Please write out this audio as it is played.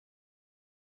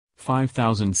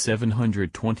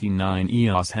5729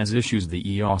 EOS has issues. The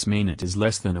EOS mainnet is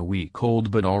less than a week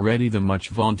old, but already the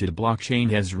much-vaunted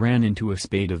blockchain has ran into a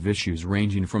spate of issues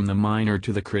ranging from the minor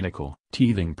to the critical.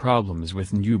 Teething problems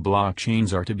with new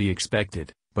blockchains are to be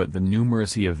expected, but the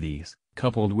numeracy of these,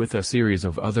 coupled with a series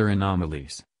of other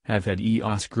anomalies, have had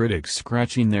EOS critics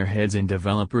scratching their heads and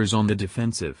developers on the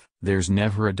defensive. There's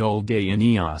never a dull day in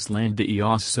EOS land. The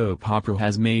EOS soap opera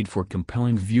has made for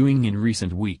compelling viewing in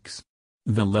recent weeks.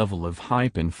 The level of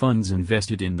hype and funds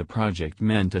invested in the project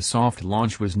meant a soft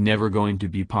launch was never going to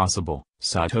be possible.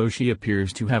 Satoshi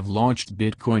appears to have launched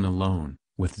Bitcoin alone,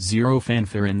 with zero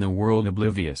fanfare in the world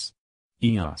oblivious.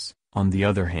 EOS, on the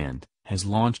other hand, has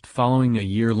launched following a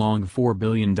year-long $4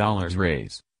 billion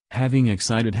raise, having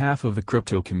excited half of the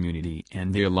crypto community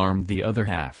and they alarmed the other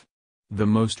half. The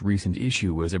most recent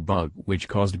issue was a bug which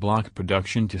caused block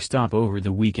production to stop over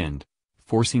the weekend,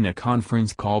 forcing a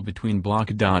conference call between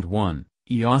Block.1,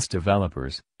 EOS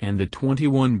developers, and the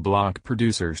 21 block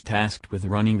producers tasked with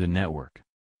running the network.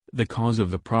 The cause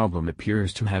of the problem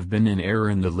appears to have been an error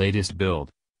in the latest build,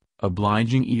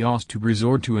 obliging EOS to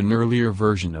resort to an earlier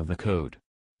version of the code.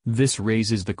 This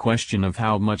raises the question of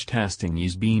how much testing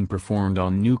is being performed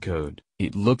on new code.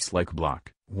 It looks like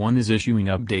Block.1 is issuing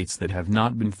updates that have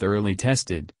not been thoroughly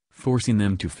tested, forcing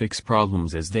them to fix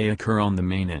problems as they occur on the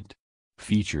mainnet.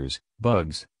 Features,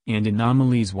 bugs, and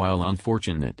anomalies. While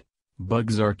unfortunate,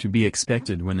 bugs are to be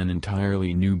expected when an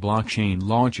entirely new blockchain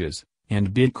launches,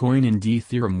 and Bitcoin and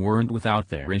Ethereum weren't without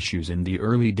their issues in the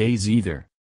early days either.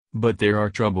 But there are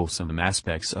troublesome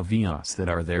aspects of EOS that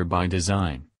are there by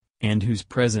design, and whose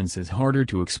presence is harder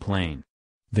to explain.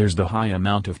 There's the high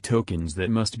amount of tokens that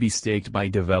must be staked by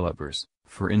developers.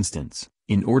 For instance,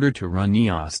 in order to run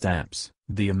EOS dApps,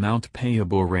 the amount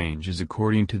payable ranges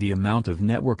according to the amount of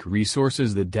network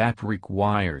resources the dApp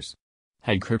requires.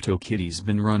 Had CryptoKitties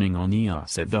been running on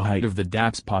EOS at the height of the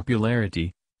dApp's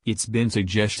popularity, it's been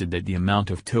suggested that the amount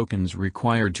of tokens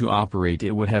required to operate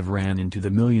it would have ran into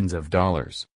the millions of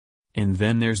dollars. And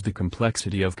then there's the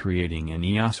complexity of creating an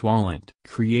EOS wallet.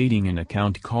 Creating an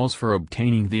account calls for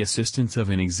obtaining the assistance of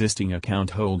an existing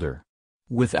account holder.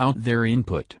 Without their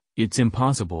input, it's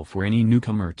impossible for any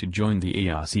newcomer to join the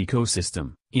EOS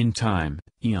ecosystem. In time,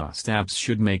 EOS dApps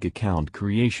should make account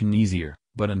creation easier,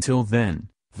 but until then,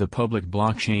 the public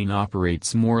blockchain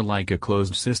operates more like a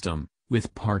closed system,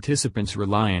 with participants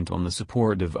reliant on the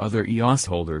support of other EOS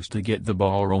holders to get the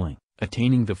ball rolling.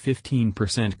 Attaining the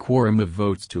 15% quorum of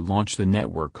votes to launch the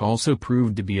network also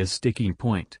proved to be a sticking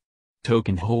point.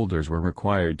 Token holders were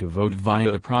required to vote via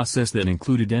a process that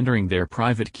included entering their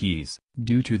private keys.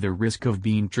 Due to the risk of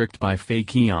being tricked by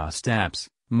fake EOS dApps,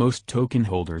 most token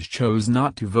holders chose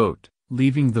not to vote,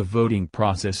 leaving the voting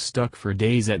process stuck for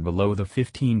days at below the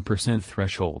 15%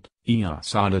 threshold.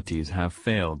 EOS oddities have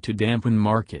failed to dampen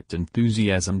market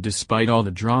enthusiasm despite all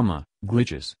the drama,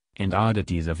 glitches, and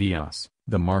oddities of EOS.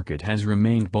 The market has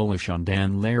remained bullish on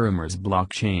Dan Larimer's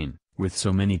blockchain. With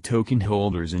so many token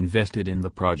holders invested in the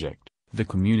project, the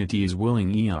community is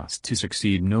willing EOS to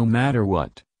succeed no matter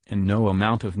what, and no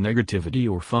amount of negativity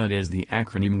or FUD, as the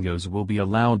acronym goes, will be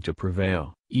allowed to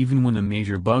prevail. Even when a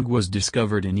major bug was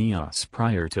discovered in EOS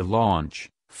prior to launch,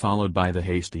 followed by the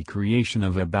hasty creation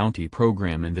of a bounty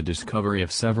program and the discovery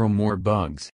of several more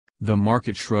bugs, the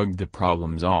market shrugged the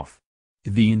problems off.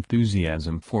 The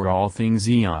enthusiasm for all things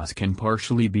EOS can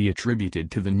partially be attributed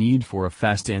to the need for a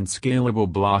fast and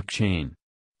scalable blockchain.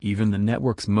 Even the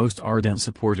network's most ardent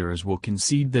supporters will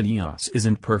concede that EOS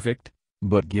isn't perfect,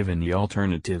 but given the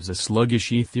alternatives, a sluggish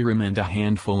Ethereum and a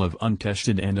handful of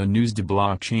untested and unused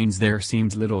blockchains, there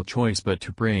seems little choice but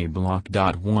to pray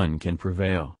Block.1 can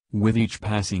prevail. With each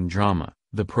passing drama,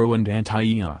 the pro and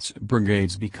anti-EOS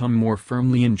brigades become more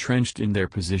firmly entrenched in their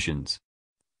positions.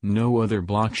 No other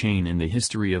blockchain in the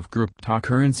history of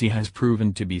cryptocurrency has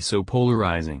proven to be so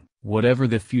polarizing. Whatever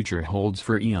the future holds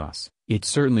for EOS, it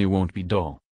certainly won't be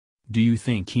dull. Do you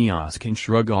think EOS can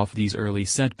shrug off these early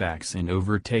setbacks and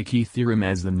overtake Ethereum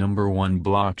as the #1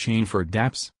 blockchain for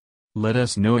dApps? Let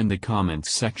us know in the comments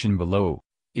section below.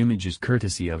 Images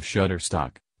courtesy of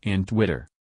Shutterstock and Twitter.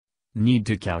 Need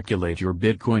to calculate your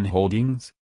Bitcoin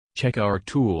holdings? Check our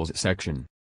tools section.